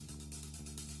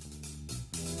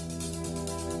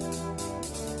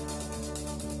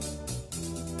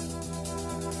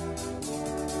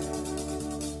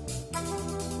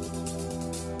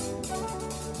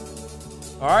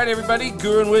All right, everybody,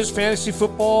 Guru and Wiz Fantasy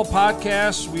Football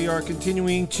Podcast. We are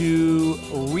continuing to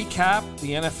recap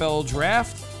the NFL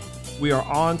Draft. We are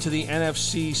on to the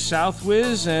NFC South,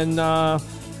 Wiz, and, the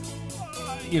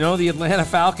Atlanta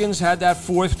Falcons had that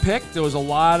fourth pick. There was a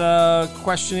lot of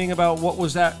questioning about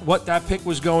what that pick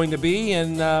was going to be,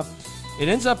 and it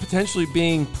ends up potentially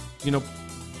being,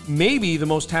 maybe the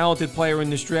most talented player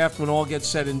in this draft when all gets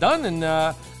said and done,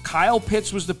 and Kyle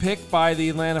Pitts was the pick by the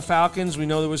Atlanta Falcons. We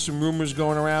know there was some rumors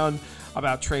going around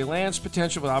about Trey Lance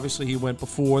potential, but obviously he went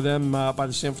before them by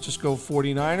the San Francisco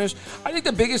 49ers. I think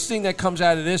the biggest thing that comes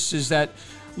out of this is that,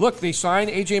 look, they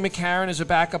signed A.J. McCarron as a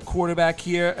backup quarterback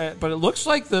here, but it looks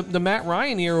like the Matt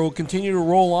Ryan era will continue to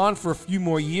roll on for a few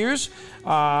more years.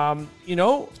 And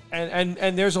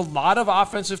there's a lot of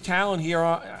offensive talent here.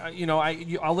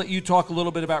 I'll let you talk a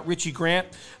little bit about Richie Grant,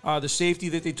 the safety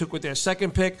that they took with their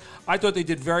second pick. I thought they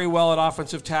did very well at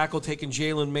offensive tackle, taking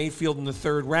Jalen Mayfield in the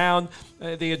third round.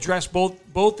 They addressed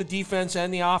both the defense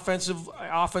and the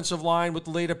offensive line with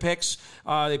the later picks.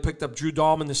 They picked up Drew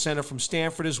Dahlman, the center from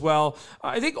Stanford, as well.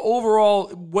 I think overall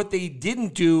what they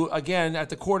didn't do, again, at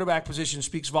the quarterback position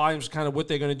speaks volumes kind of what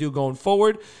they're going to do going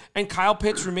forward. And Kyle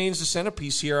Pitts remains the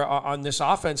centerpiece here on this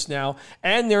offense now.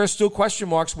 And there are still question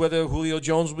marks whether Julio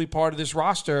Jones will be part of this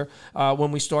roster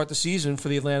when we start the season for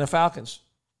the Atlanta Falcons.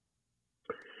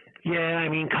 Yeah,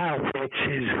 Kyle Pitts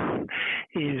is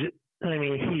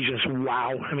he's just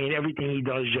wow. Everything he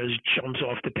does just jumps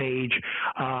off the page.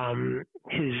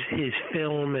 His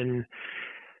film and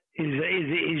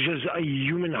is just a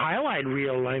human highlight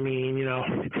reel.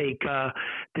 To take the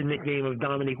nickname of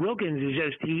Dominique Wilkins is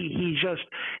just he's just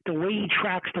the way he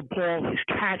tracks the ball, his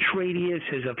catch radius,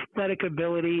 his athletic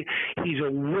ability. He's a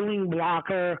willing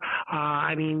blocker.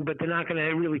 But they're not going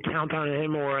to really count on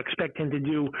him or expect him to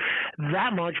do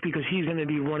that much because he's going to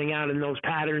be running out in those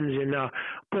patterns. And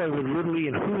boy, with Ridley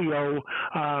and Julio.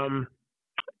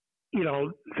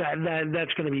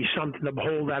 That's going to be something to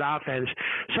behold, that offense.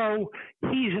 So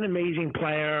he's an amazing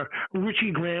player.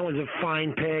 Richie Grant was a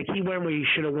fine pick. He went where he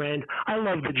should have went. I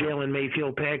love the Jalen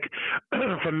Mayfield pick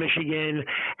from Michigan.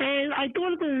 And I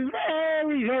thought at the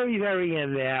very, very, very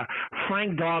end there,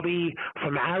 Frank Darby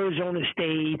from Arizona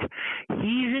State.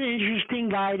 He's an interesting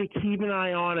guy to keep an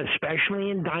eye on, especially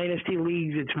in dynasty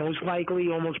leagues. It's most likely,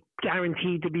 almost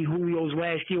guaranteed to be Julio's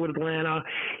last year with Atlanta.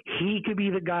 He could be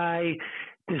the guy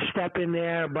to step in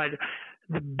there, but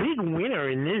the big winner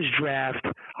in this draft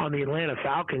on the Atlanta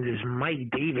Falcons is Mike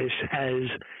Davis, as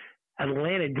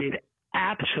Atlanta did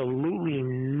absolutely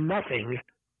nothing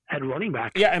at running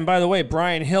back. Yeah, and by the way,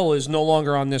 Brian Hill is no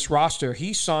longer on this roster.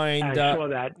 He signed. I saw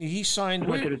that. He signed. He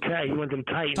went to the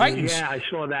Titans. Titans. Yeah, I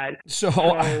saw that. So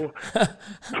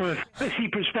from a fantasy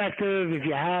perspective, if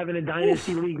you have in a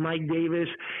dynasty league Mike Davis,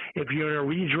 if you're in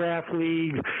a redraft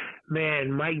league,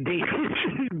 man, Mike Davis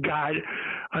got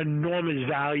enormous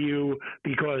value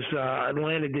because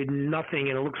Atlanta did nothing,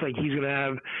 and it looks like he's going to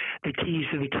have the keys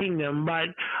to the kingdom. But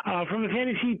from a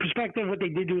fantasy perspective, what they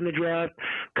did do in the draft,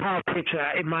 Kyle Pitts,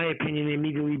 in my opinion,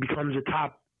 immediately becomes a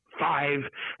top 5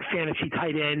 fantasy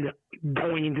tight end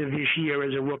going into this year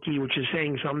as a rookie, which is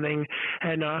saying something.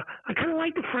 And I kind of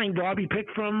like the Frank Darby pick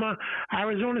from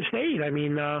Arizona State. I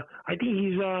think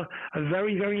he's a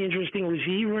very, very interesting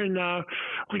receiver. And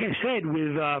like I said,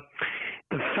 with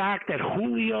the fact that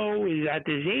Julio is at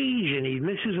this age and he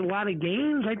misses a lot of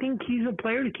games, I think he's a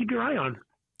player to keep your eye on.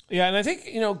 Yeah, and I think,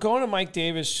 going to Mike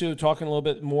Davis, too, talking a little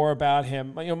bit more about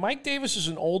him. Mike Davis is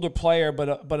an older player, but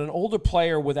an older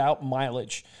player without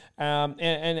mileage, and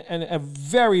a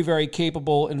very, very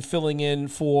capable in filling in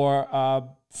for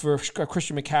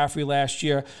Christian McCaffrey last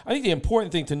year. I think the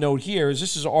important thing to note here is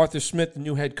this is Arthur Smith, the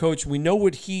new head coach. We know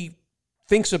what he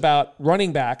thinks about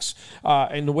running backs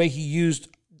and the way he used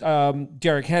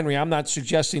Derrick Henry. I'm not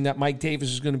suggesting that Mike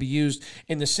Davis is going to be used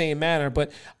in the same manner,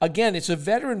 but again, it's a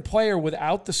veteran player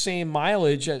without the same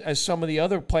mileage as some of the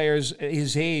other players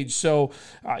his age. So,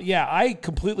 I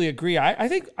completely agree. I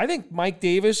think Mike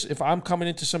Davis, if I'm coming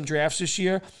into some drafts this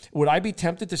year, would I be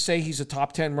tempted to say he's a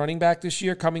top 10 running back this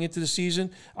year coming into the season?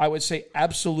 I would say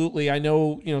absolutely. I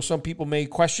know, some people may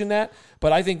question that,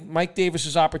 but I think Mike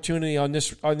Davis's opportunity on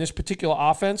this particular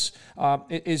offense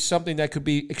is something that could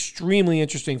be extremely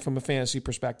interesting from a fantasy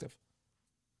perspective.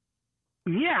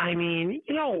 Yeah, I think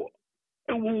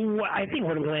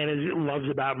what Atlanta loves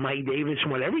about Mike Davis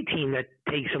and what every team that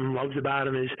takes him loves about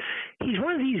him is he's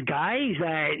one of these guys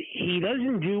that he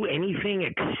doesn't do anything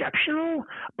exceptional,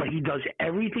 but he does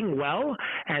everything well.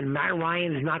 And Matt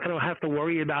Ryan is not going to have to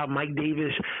worry about Mike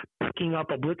Davis picking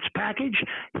up a blitz package.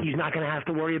 He's not going to have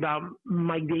to worry about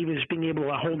Mike Davis being able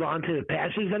to hold on to the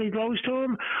passes that he throws to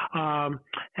him.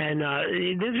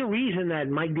 There's a reason that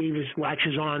Mike Davis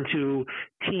latches on to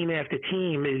team after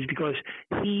team is because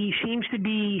he seems to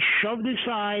be shoved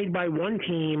aside by one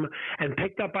team and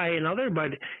picked up by another,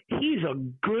 but he's a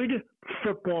good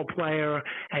football player,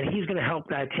 and he's going to help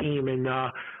that team. And,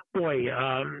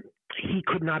 he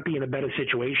could not be in a better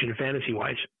situation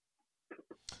fantasy-wise.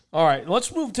 All right,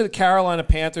 let's move to the Carolina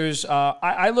Panthers.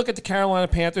 I look at the Carolina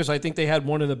Panthers. I think they had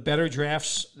one of the better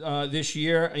drafts this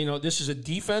year. You know, this is a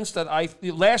defense that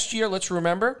last year, let's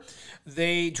remember,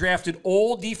 they drafted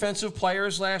all defensive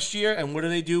players last year. And what do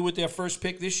they do with their first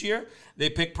pick this year? They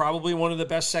picked probably one of the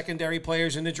best secondary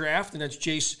players in the draft, and that's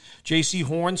J.C.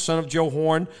 Horn, son of Joe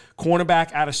Horn,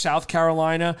 cornerback out of South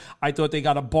Carolina. I thought they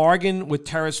got a bargain with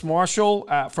Terrace Marshall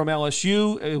from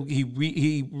LSU.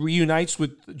 He reunites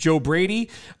with Joe Brady.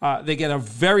 They get a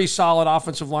very solid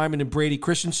offensive lineman in Brady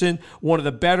Christensen, one of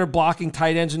the better blocking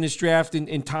tight ends in this draft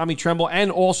in Tommy Tremble,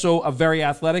 and also a very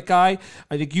athletic guy.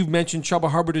 I think you've mentioned Chuba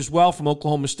Hubbard as well from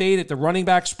Oklahoma State at the running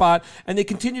back spot, and they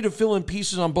continue to fill in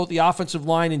pieces on both the offensive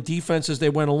line and defense as they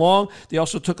went along. They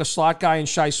also took a slot guy in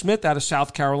Shi Smith out of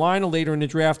South Carolina later in the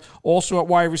draft, also at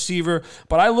wide receiver.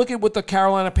 But I look at what the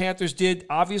Carolina Panthers did.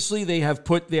 Obviously, they have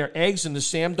put their eggs in the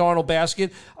Sam Darnold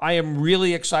basket. I am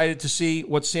really excited to see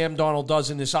what Sam Darnold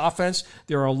does in this offense.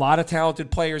 There are a lot of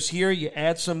talented players here. You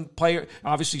add some player,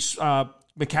 obviously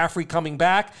McCaffrey coming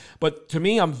back. But to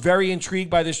me, I'm very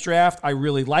intrigued by this draft. I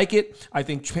really like it. I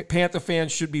think Panther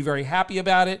fans should be very happy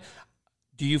about it.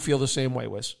 Do you feel the same way,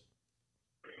 Wiz?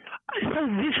 So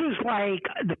this was like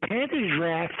the Panthers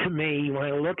draft to me, when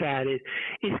I look at it,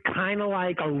 is kind of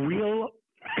like a real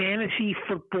fantasy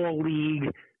football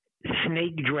league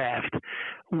snake draft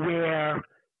where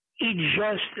it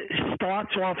just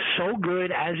starts off so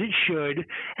good as it should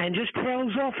and just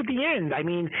tails off at the end. I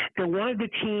mean, they're one of the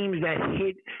teams that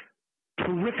hit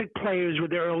terrific players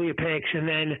with their earlier picks, and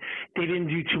then they didn't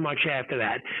do too much after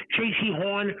that. J.C.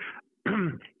 Horn,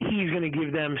 he's going to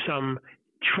give them some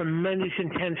tremendous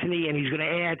intensity, and he's going to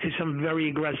add to some very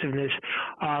aggressive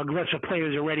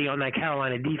players already on that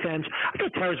Carolina defense. I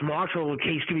thought Terrace Marshall, a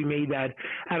case to be made that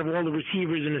out of all the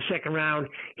receivers in the second round,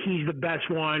 he's the best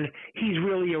one. He's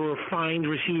really a refined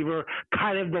receiver,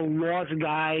 kind of the lost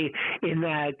guy in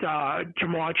that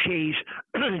Jamar Chase,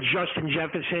 Justin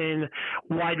Jefferson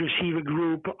wide receiver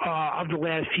group of the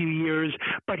last few years,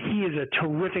 but he is a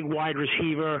terrific wide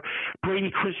receiver. Brady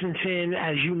Christensen,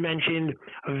 as you mentioned,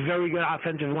 a very good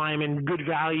offensive lineman, good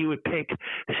value at pick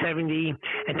 70.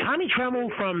 And Tommy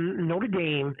Tremble from Notre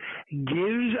Dame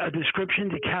gives a description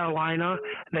to Carolina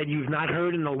that you've not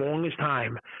heard in the longest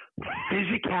time.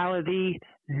 Physicality,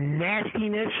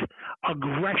 nastiness,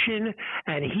 aggression,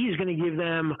 and he's going to give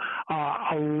them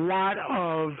a lot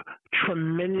of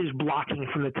tremendous blocking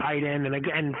from the tight end and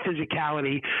again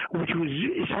physicality, which was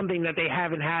something that they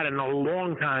haven't had in a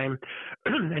long time.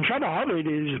 And Chuba Hubbard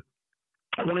is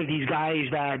one of these guys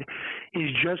that is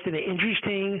just an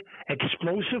interesting,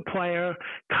 explosive player.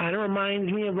 Kind of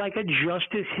reminds me of like a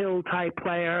Justice Hill type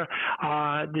player.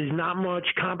 There's not much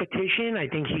competition. I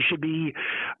think he should be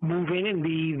moving and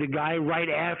be the guy right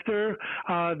after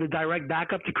the direct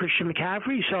backup to Christian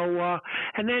McCaffrey. So,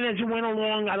 and then as it went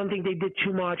along, I don't think they did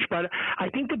too much, but I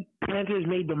think the Panthers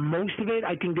made the most of it.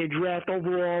 I think their draft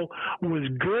overall was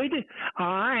good,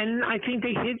 and I think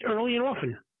they hit early and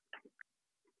often.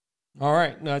 All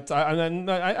right.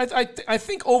 I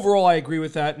think overall I agree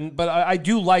with that, but I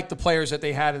do like the players that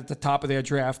they had at the top of their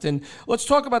draft. And let's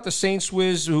talk about the Saints,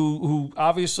 Wiz, who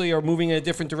obviously are moving in a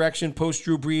different direction post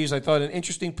Drew Brees. I thought an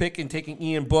interesting pick in taking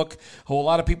Ian Book, who a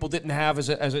lot of people didn't have as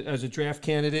a draft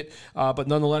candidate, but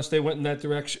nonetheless they went in that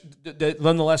direction. They're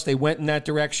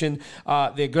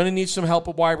going to need some help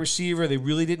at wide receiver. They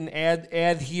really didn't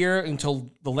add here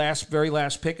until the very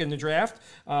last pick in the draft,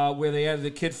 where they added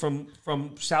a kid from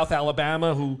South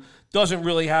Alabama who doesn't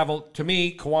really have,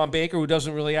 Kawan Baker, who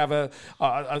doesn't really have a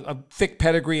thick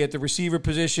pedigree at the receiver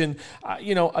position.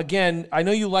 Again, I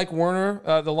know you like Werner,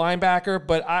 the linebacker,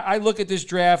 but I look at this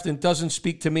draft and it doesn't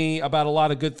speak to me about a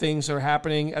lot of good things that are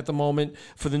happening at the moment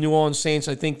for the New Orleans Saints.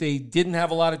 I think they didn't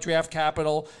have a lot of draft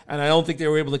capital, and I don't think they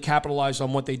were able to capitalize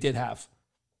on what they did have.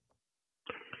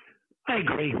 I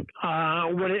agree.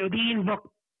 The Ian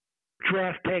Book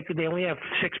draft pick. They only have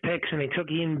 6 picks, and they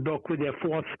took Ian Book with their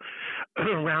 4th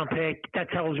round pick. That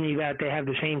tells me that they have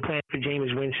the same plan for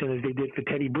Jameis Winston as they did for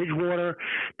Teddy Bridgewater.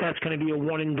 That's going to be a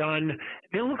one and done.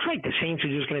 It looks like the Saints are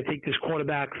just going to take this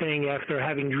quarterback thing after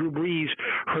having Drew Brees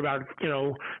for about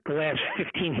the last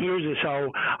 15 years or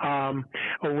so,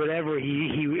 or whatever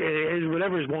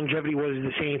whatever his longevity was in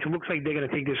the Saints. It looks like they're going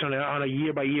to take this on a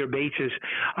year by year basis.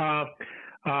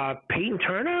 Peyton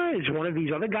Turner is one of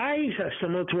these other guys,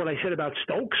 similar to what I said about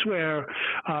Stokes, where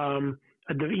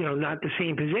not the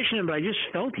same position, but I just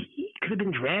felt he could have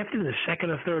been drafted in the 2nd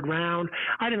or 3rd round.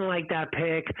 I didn't like that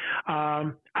pick.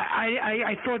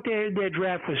 I thought their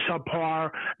draft was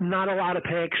subpar, not a lot of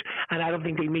picks, and I don't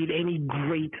think they made any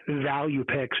great value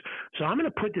picks. So I'm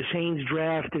going to put the Saints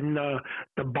draft in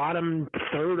the bottom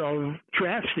 3rd of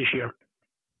drafts this year.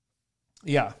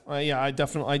 Yeah, I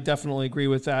definitely agree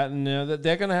with that, and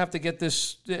they're going to have to get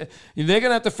this. They're going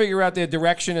to have to figure out their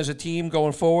direction as a team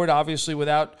going forward. Obviously,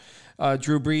 without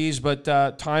Drew Brees, but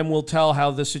time will tell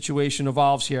how the situation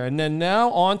evolves here. And then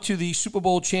now on to the Super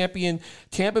Bowl champion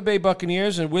Tampa Bay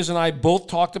Buccaneers, and Wiz and I both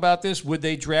talked about this. Would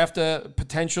they draft a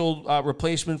potential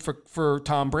replacement for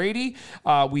Tom Brady?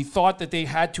 We thought that they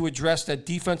had to address that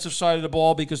defensive side of the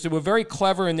ball because they were very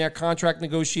clever in their contract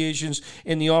negotiations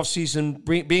in the offseason,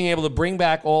 being able to bring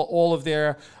back all of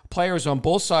their players on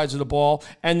both sides of the ball,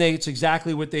 and it's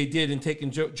exactly what they did in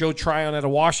taking Joe Tryon out of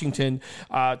Washington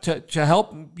to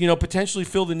help potentially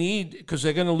fill the need, because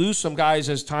they're going to lose some guys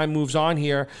as time moves on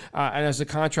here and as the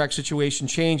contract situation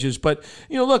changes. But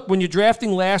look, when you're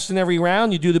drafting last in every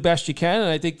round, you do the best you can, and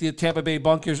I think the Tampa Bay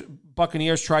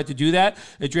Buccaneers tried to do that.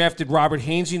 They drafted Robert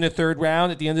Hainsey in the 3rd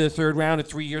round. At the end of the 3rd round, a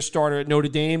 3-year starter at Notre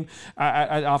Dame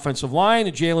at offensive line.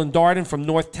 Jalen Darden from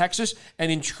North Texas, an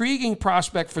intriguing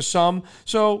prospect for some.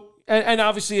 So, and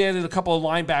obviously added a couple of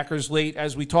linebackers late,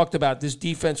 as we talked about. This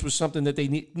defense was something that they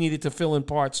needed to fill in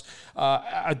parts.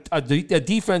 A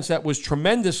defense that was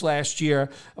tremendous last year,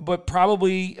 but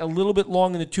probably a little bit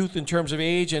long in the tooth in terms of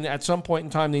age, and at some point in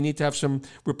time, they need to have some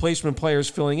replacement players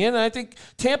filling in. And I think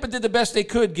Tampa did the best they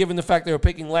could, given the fact they were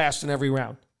picking last in every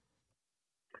round.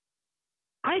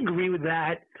 I agree with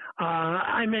that.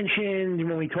 I mentioned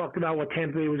when we talked about what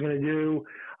Tampa Bay was going to do,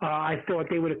 I thought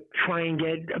they would try and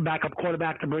get a backup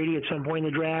quarterback to Brady at some point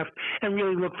in the draft and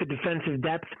really look for defensive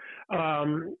depth.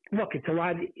 Look, it's a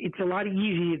lot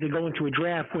easier to go into a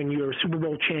draft when you're a Super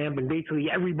Bowl champ and basically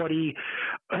everybody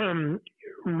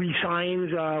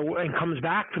resigns and comes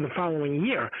back for the following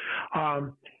year.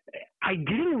 I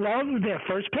didn't love their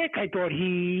first pick. I thought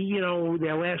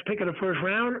their last pick of the 1st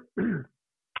round,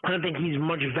 I don't think he's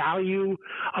much value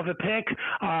of a pick.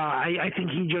 I think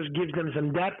he just gives them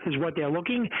some depth is what they're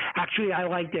looking. Actually, I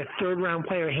like their 3rd round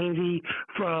player, Hainsey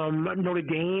from Notre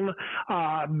Dame,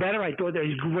 better. I thought there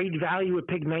was great value at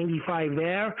pick 95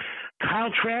 there.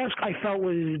 Kyle Trask, I felt,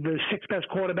 was the 6th best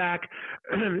quarterback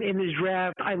in this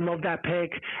draft. I love that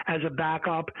pick as a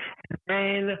backup.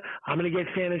 And I'm going to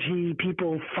get fantasy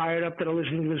people fired up that are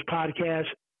listening to this podcast.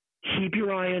 Keep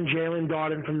your eye on Jalen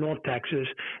Darden from North Texas,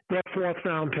 their 4th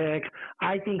round pick.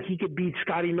 I think he could beat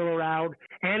Scotty Miller out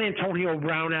and Antonio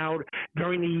Brown out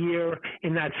during the year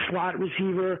in that slot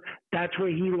receiver. That's where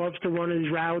he loves to run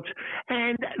his routes.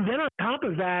 And then on top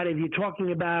of that, if you're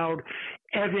talking about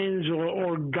Evans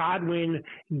or Godwin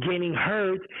getting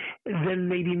hurt, then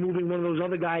maybe moving one of those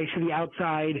other guys to the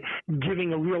outside,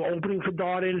 giving a real opening for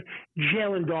Darden.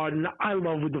 Jalen Darden, I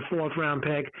love with the 4th round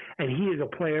pick, and he is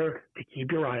a player to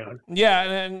keep your eye on. Yeah,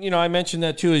 and I mentioned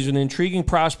that too. He's an intriguing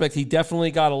prospect. He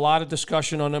definitely got a lot of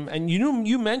discussion on him. And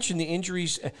you mentioned the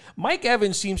injuries. Mike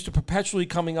Evans seems to perpetually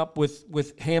coming up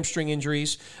with hamstring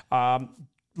injuries.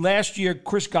 Last year,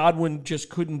 Chris Godwin just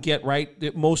couldn't get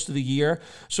right most of the year.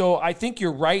 So I think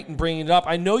you're right in bringing it up.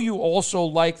 I know you also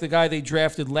like the guy they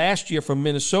drafted last year from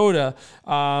Minnesota,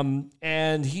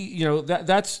 and he,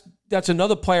 that's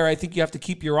another player I think you have to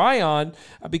keep your eye on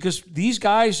because these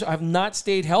guys have not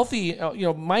stayed healthy.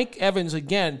 Mike Evans,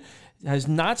 again, has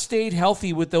not stayed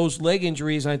healthy with those leg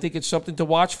injuries, and I think it's something to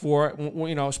watch for,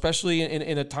 especially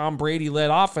in a Tom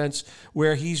Brady-led offense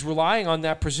where he's relying on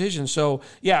that precision. So,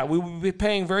 yeah, we will be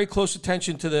paying very close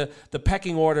attention to the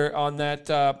pecking order on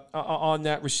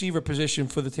that receiver position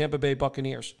for the Tampa Bay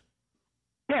Buccaneers.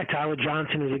 Yeah, Tyler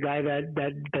Johnson is a guy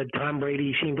that Tom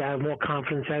Brady seemed to have more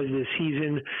confidence as the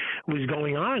season was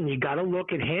going on. You got to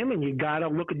look at him, and you got to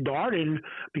look at Darden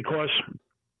because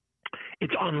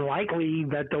it's unlikely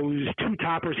that those 2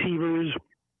 top receivers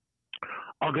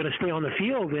are going to stay on the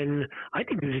field. And I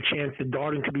think there's a chance that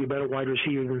Darden could be a better wide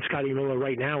receiver than Scotty Miller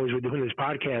right now as we're doing this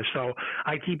podcast. So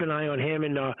I keep an eye on him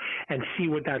and see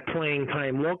what that playing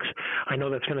time looks. I know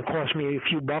that's going to cost me a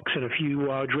few bucks and a few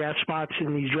draft spots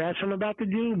in these drafts I'm about to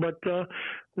do, but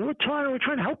we're trying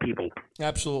to help people.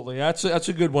 Absolutely. That's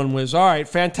a good one, Wiz. All right,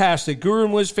 fantastic. Guru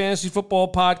and Wiz Fantasy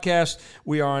Football Podcast.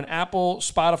 We are on Apple,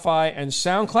 Spotify, and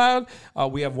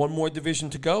SoundCloud. We have one more division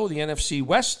to go, the NFC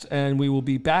West, and we will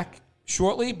be back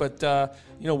shortly. But,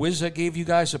 Wiz gave you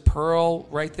guys a pearl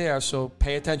right there, so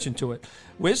pay attention to it.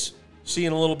 Wiz, see you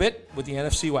in a little bit with the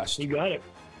NFC West. You got it.